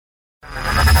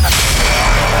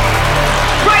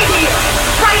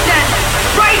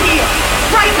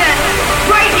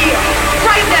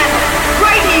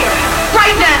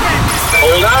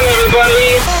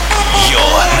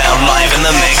now live in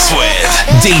the mix with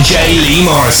DJ Lee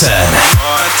Morrison.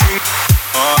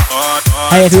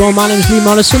 Hey everyone, my name is Lee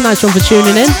Morrison, nice one for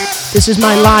tuning in. This is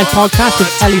my live podcast with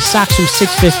Ellie Sachs from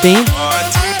 615.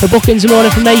 For bookings and more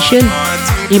information,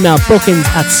 email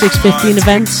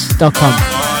bookings@615events.com.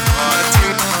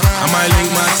 I might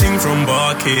link my ting from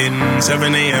barking.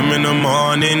 7 a.m. in the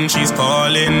morning, she's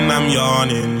calling, I'm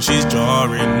yawning, she's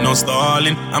jarring, no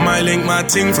stalling. I might link my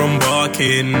ting from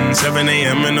barking. 7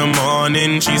 a.m. in the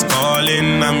morning, she's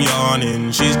calling, I'm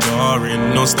yawning, she's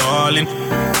jarring, no stalling.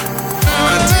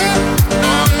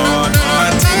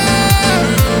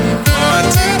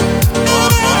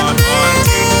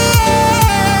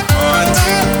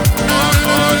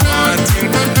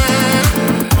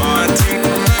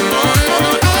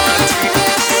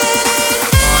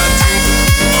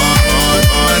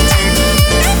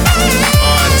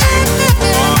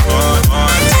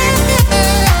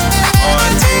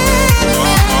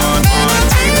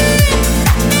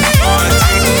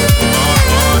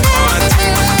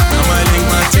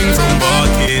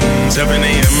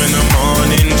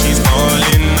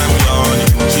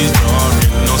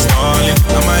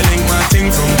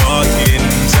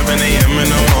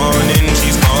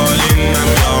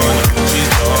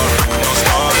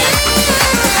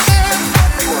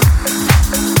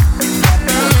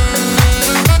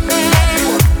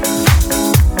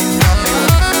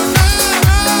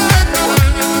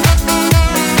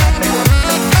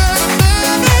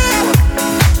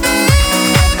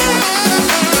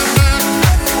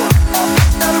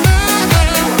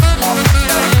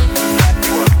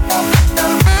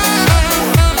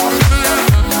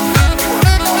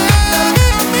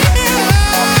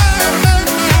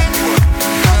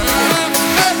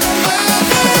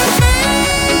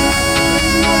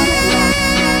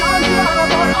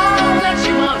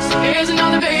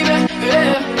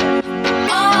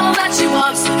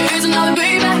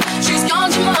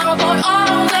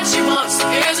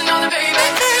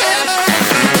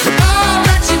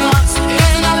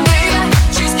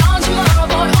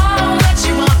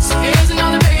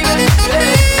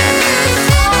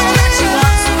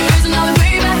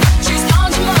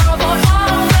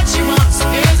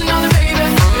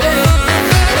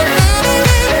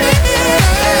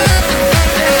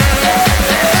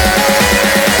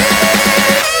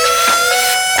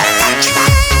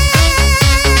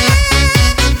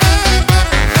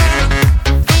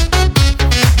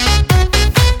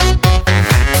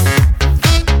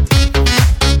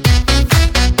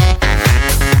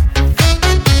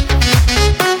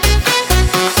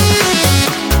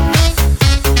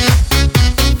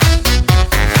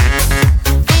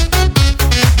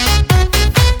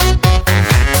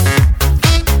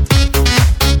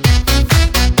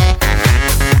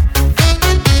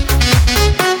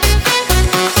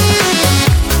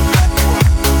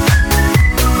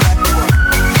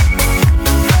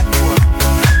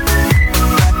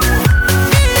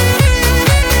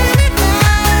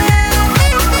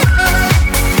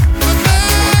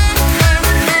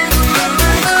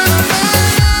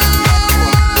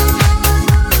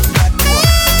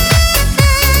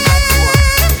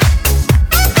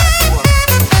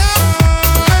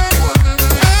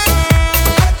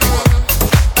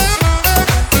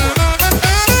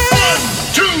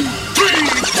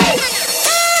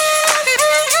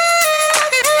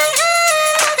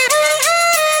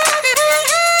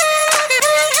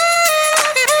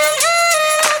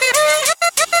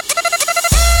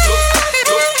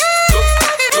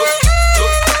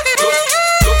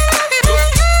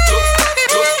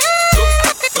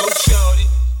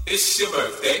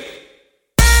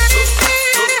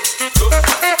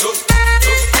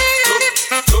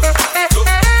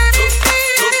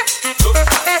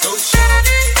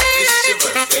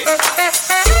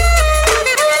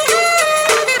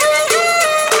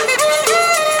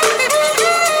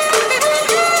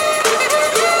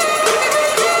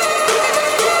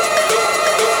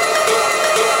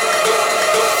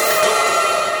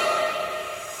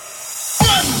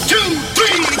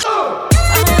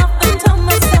 I often tell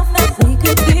myself that we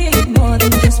could be more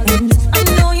than just friends. I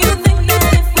know you think that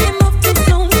if we move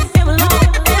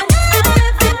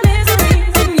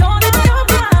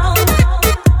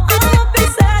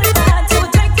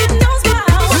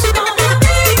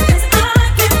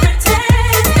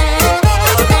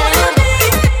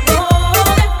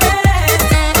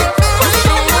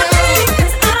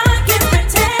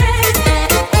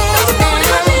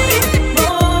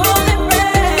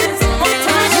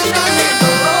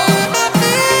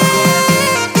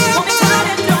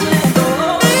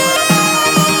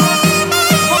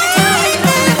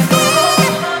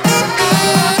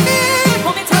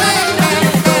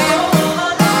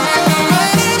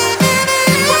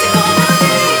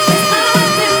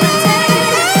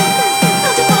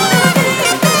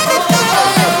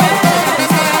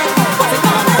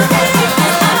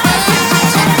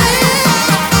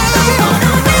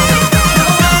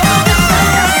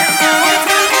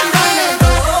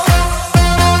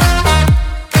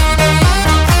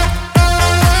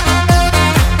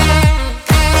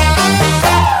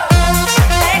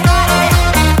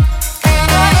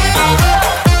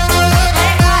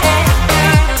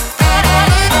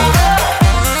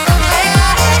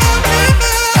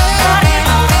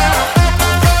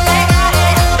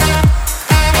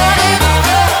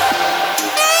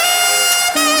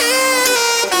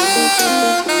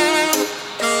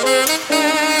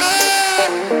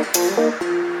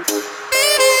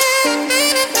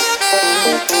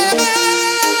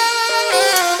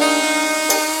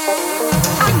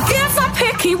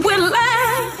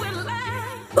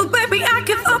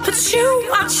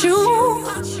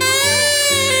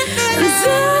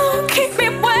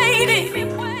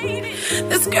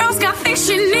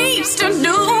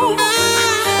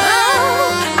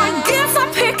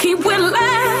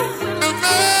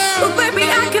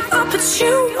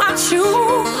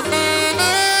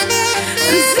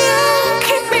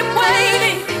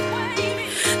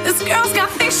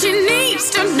she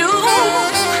needs to do.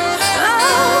 Oh.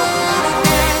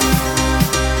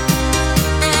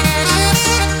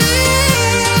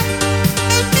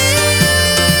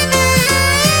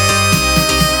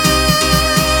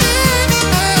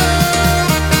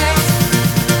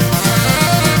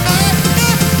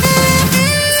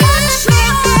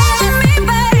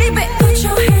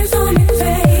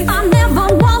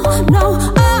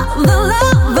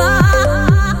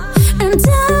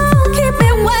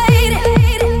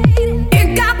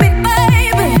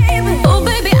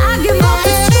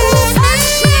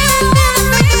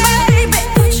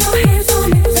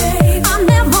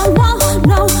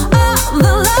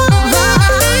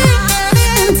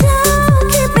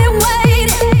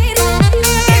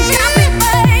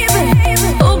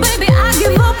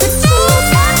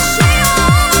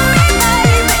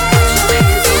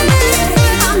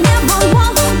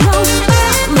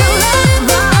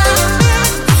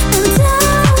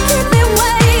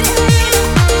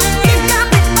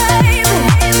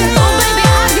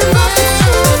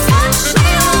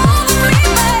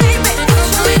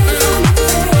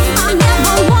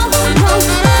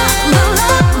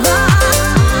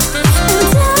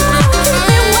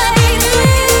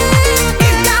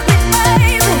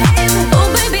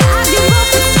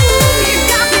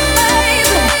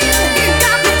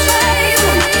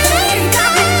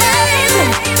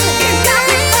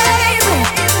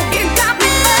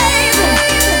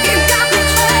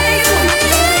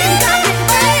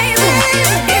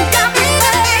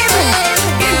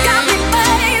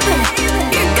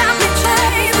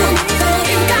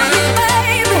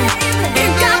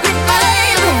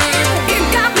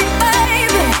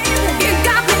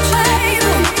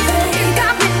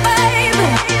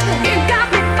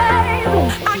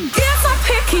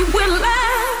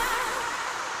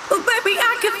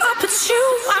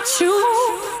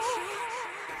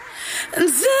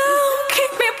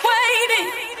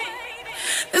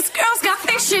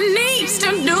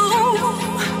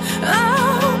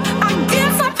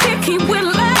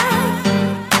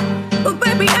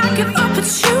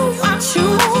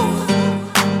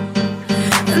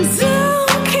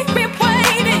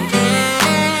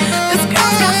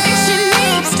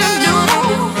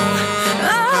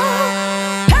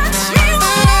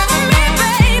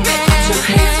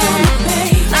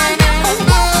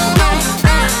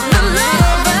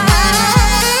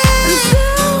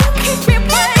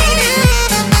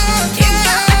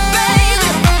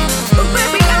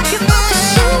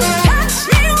 Touch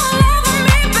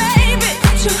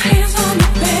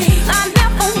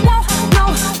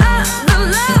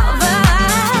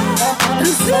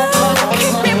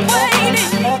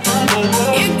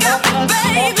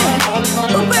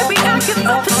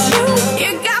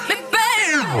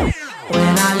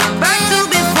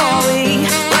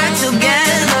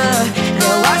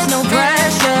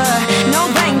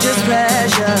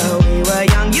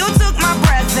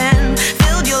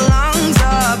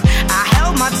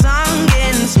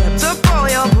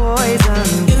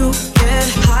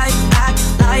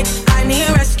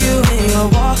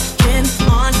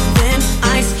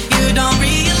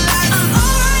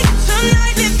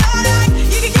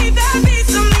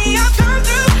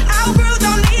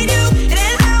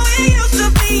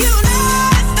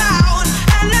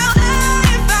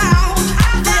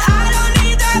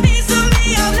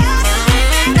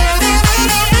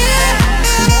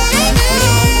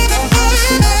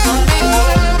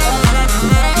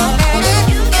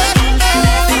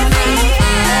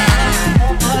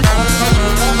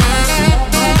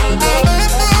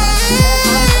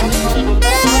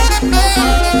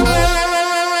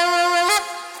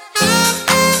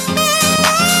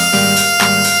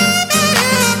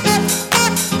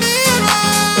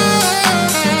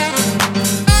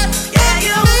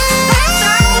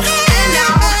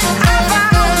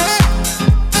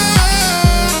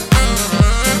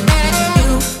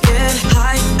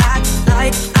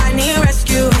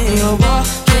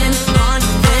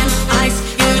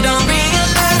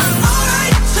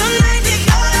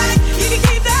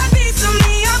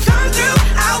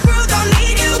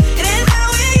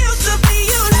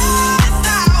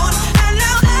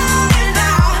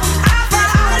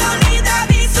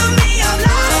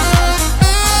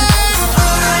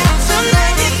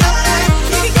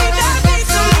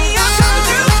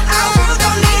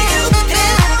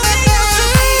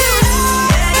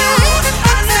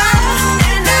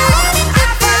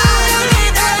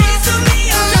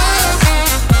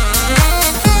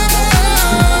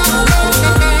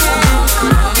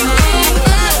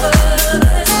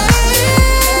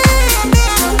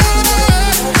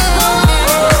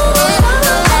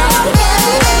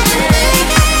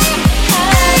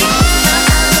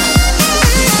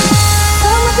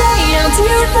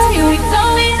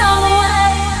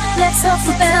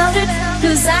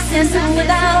 'cause I can't do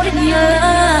without your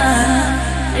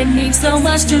love. It means so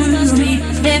much to me.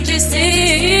 Can't you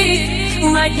see?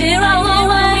 Right here I'll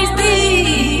always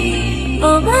be.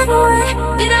 Oh, by the way,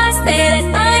 did I say that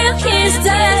I can't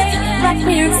stay? Right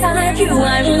here inside you,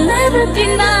 I will never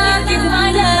deny you my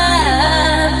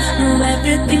love. You're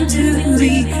everything to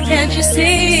me. Can't you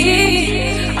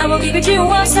see? I will give it to you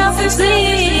all selflessly,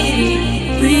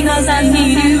 because I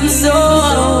need you so,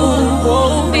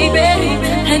 oh, baby.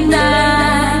 And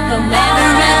I'll never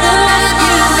ever let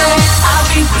you go. I'll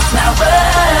give you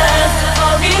flowers,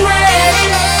 I'll be ready.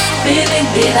 Living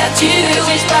without you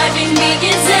is driving me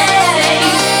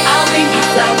insane. I'll bring you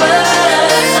flowers,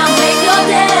 I'll make your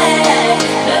day.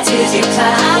 The tears you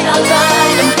cry, I'll dry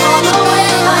them all away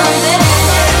from there.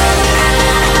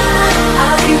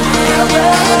 I'll give you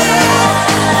flowers.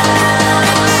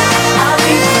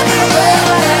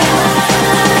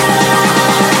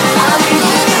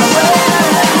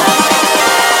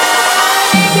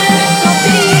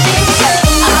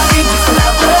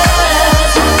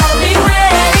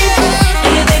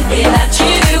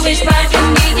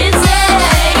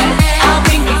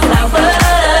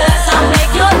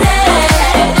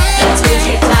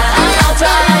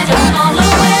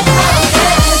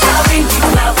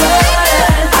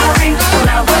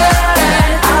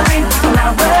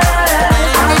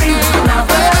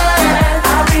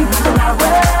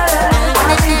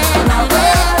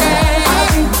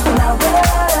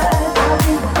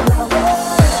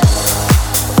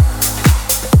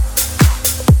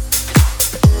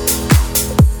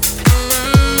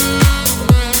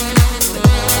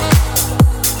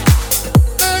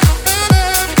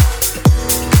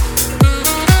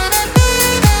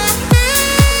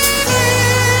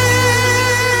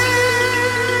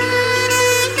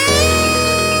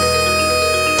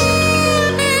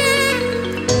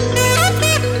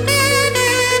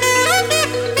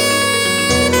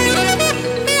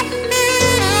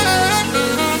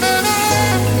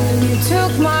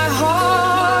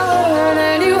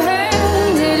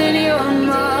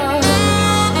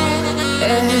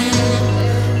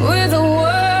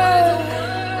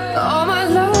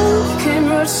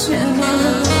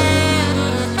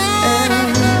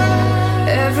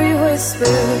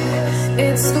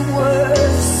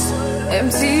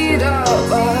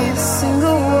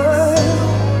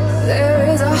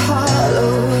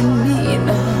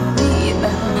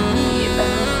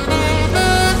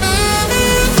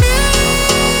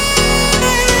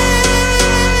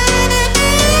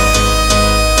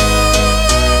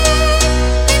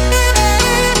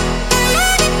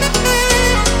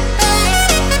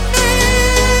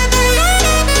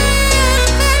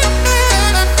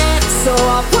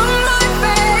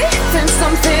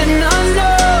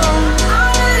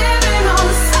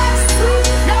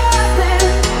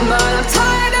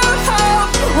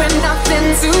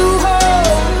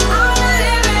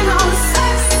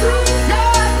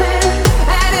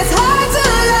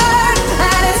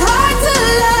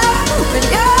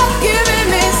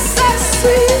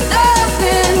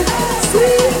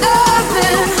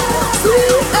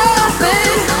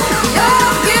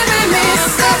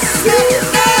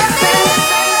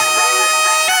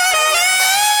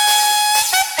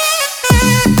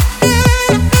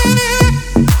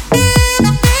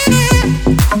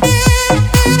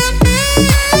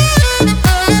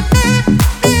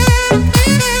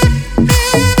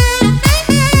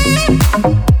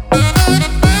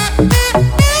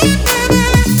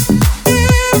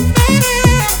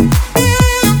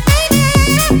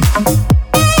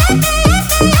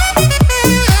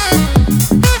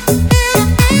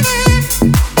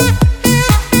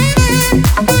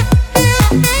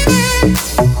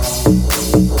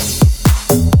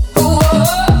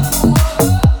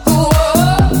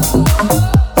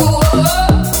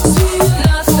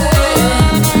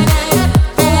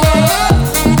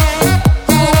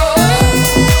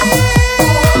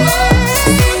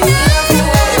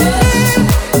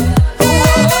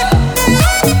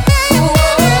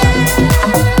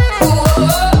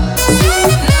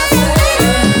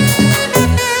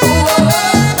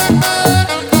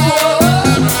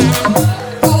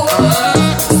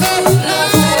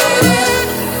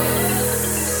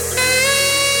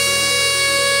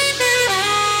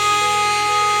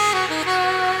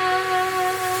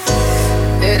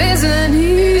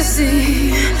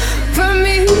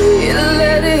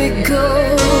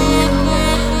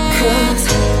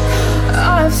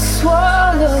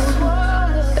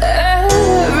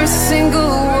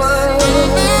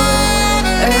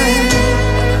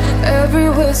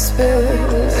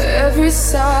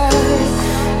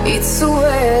 eats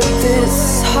away at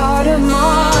this heart of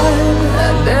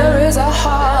mine. There is a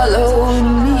hollow in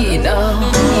me now,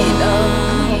 me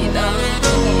now.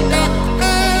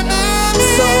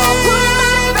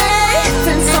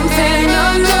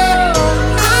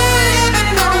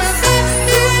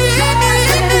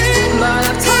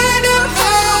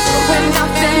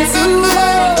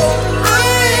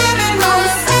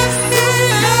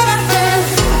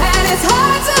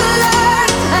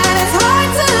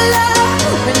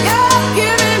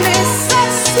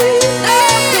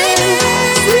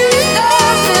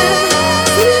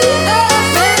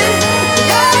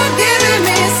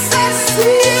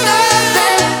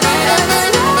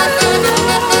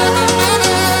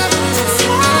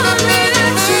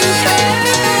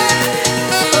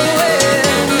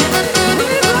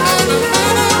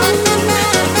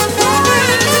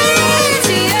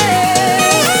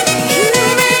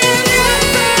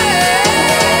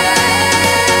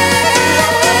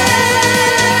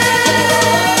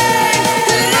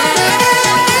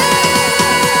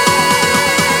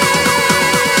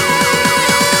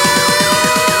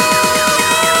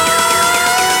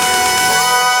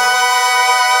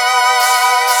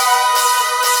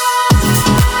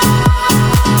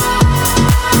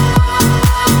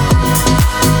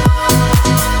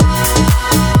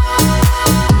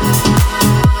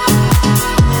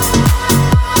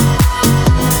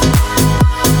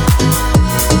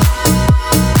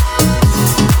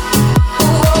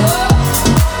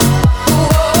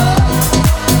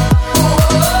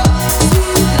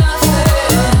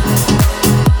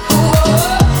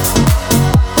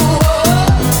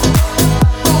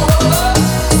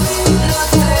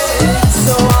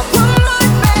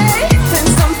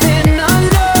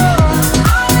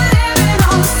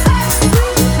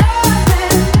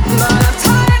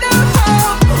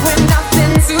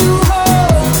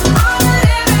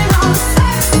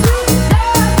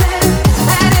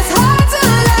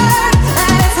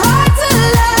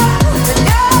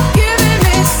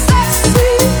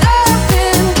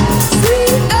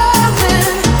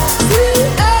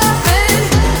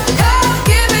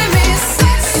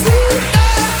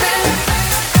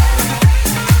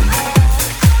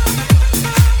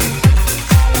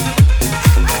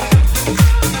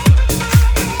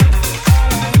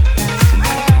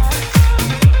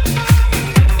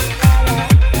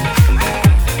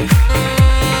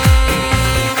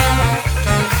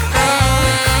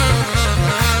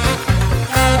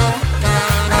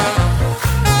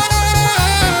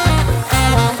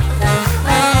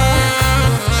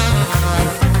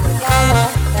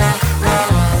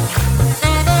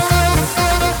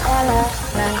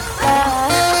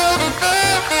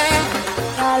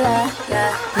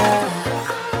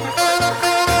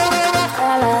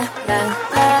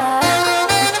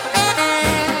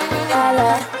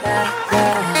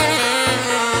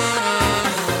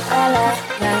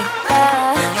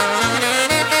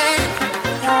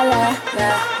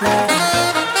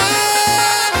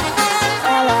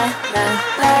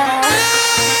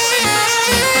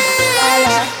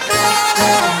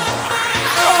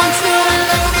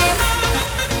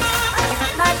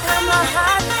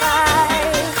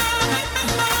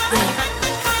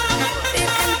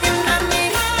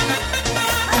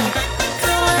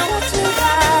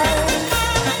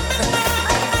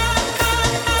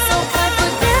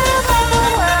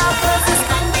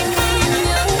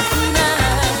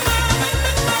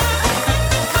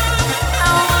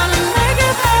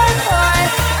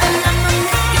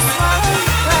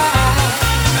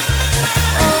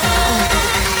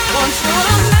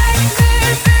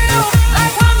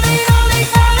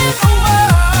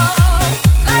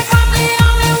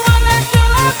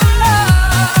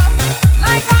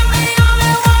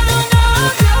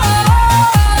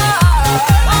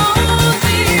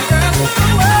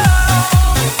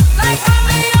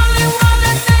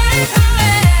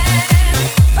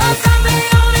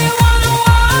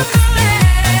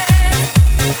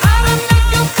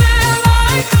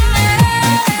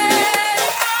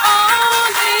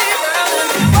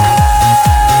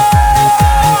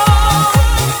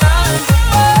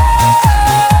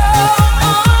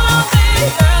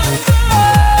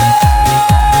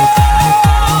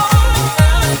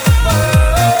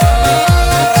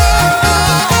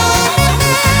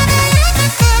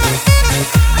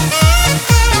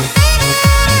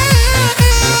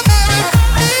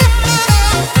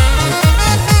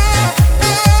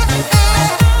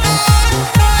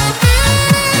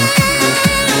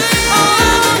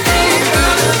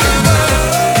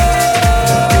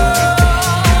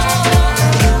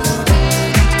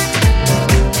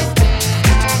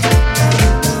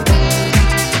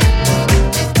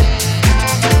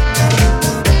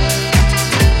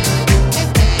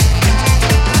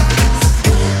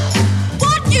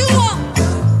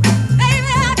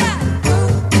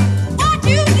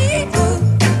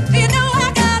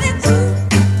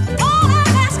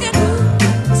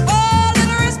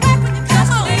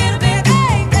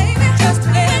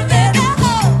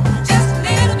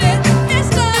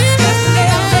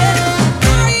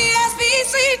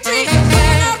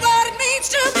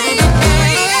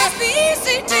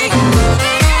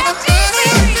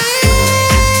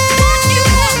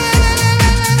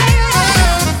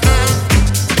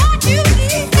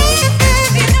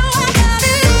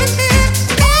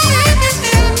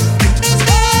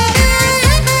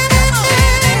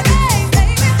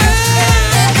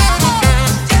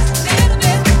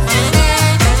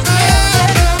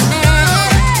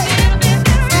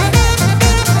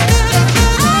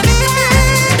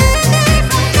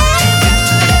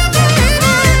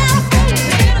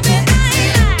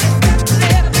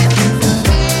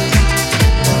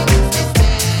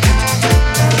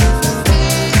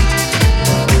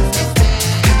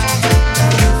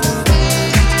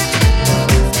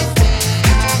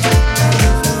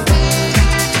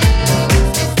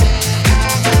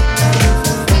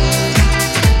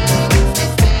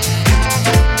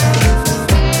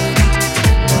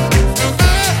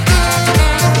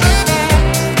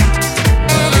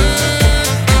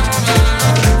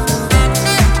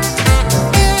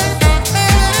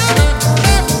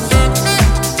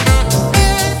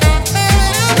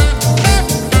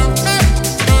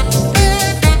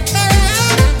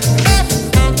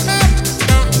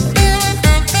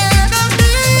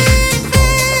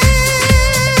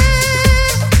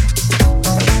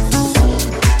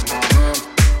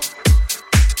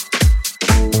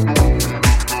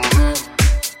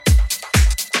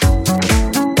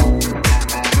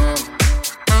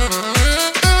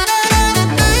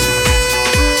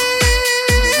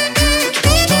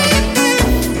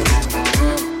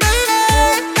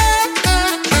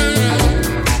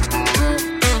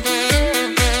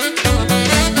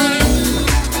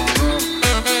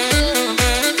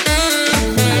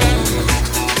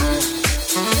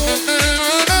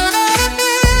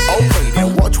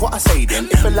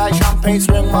 like champagne,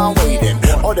 swing my weight in.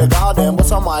 Oh, the garden,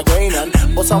 what's on my grain and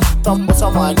what's on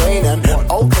my grain and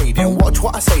okay then, watch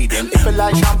what I say then. If it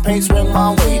like champagne, swing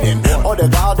my weight in. Oh, the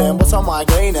garden, what's on my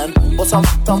grain and what's on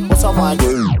my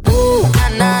grain. Ooh, nah,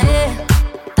 nah, yeah.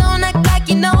 Don't act like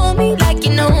you know me, nah,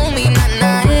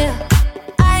 nah, yeah.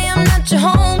 I am not your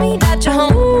homie, not your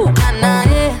homie. Ooh, nah, nah,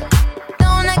 yeah.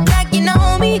 Don't act like you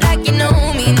know me, nah,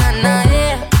 nah,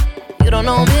 yeah. You don't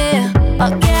know me,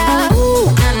 oh yeah. Ooh,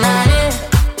 nah, nah, yeah.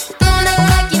 Don't act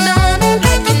like you know me,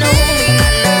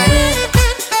 nah, nah, yeah.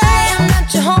 I am not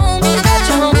your homie, not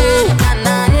your homie. Ooh, nah,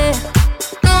 nah, yeah.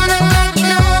 Don't act like you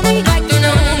know me, nah,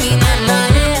 nah,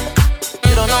 yeah.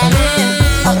 You don't know me,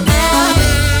 oh yeah.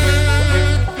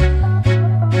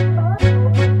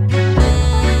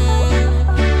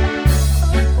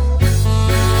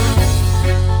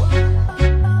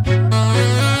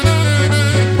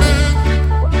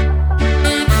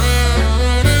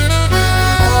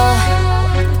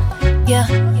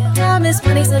 Time is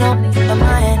money, so don't leave my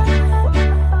mind.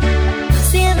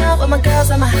 Seeing out with my girls,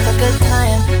 I'ma have a good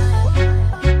time.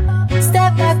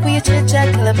 Step back with your chit chat,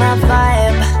 killing my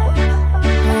vibe.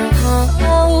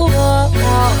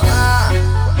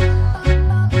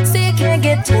 See, you can't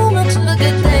get too much of a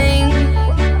good thing.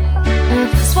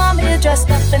 Just want me dressed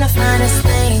up in the finest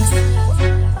things.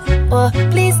 Well,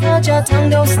 please hold your tongue,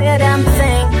 don't say a damn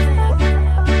thing.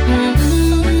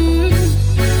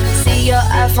 Your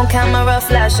iPhone camera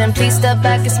flashing, please step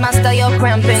back, it's my style, you're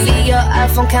cramping. Your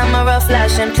iPhone camera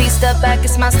flashing, please step back,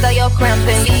 it's my style, you're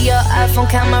cramping. Your iPhone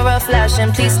camera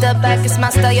flashing, please step back, it's my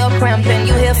style, you're cramping.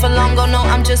 You here for long, oh no,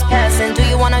 I'm just passing. Do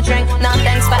you wanna drink?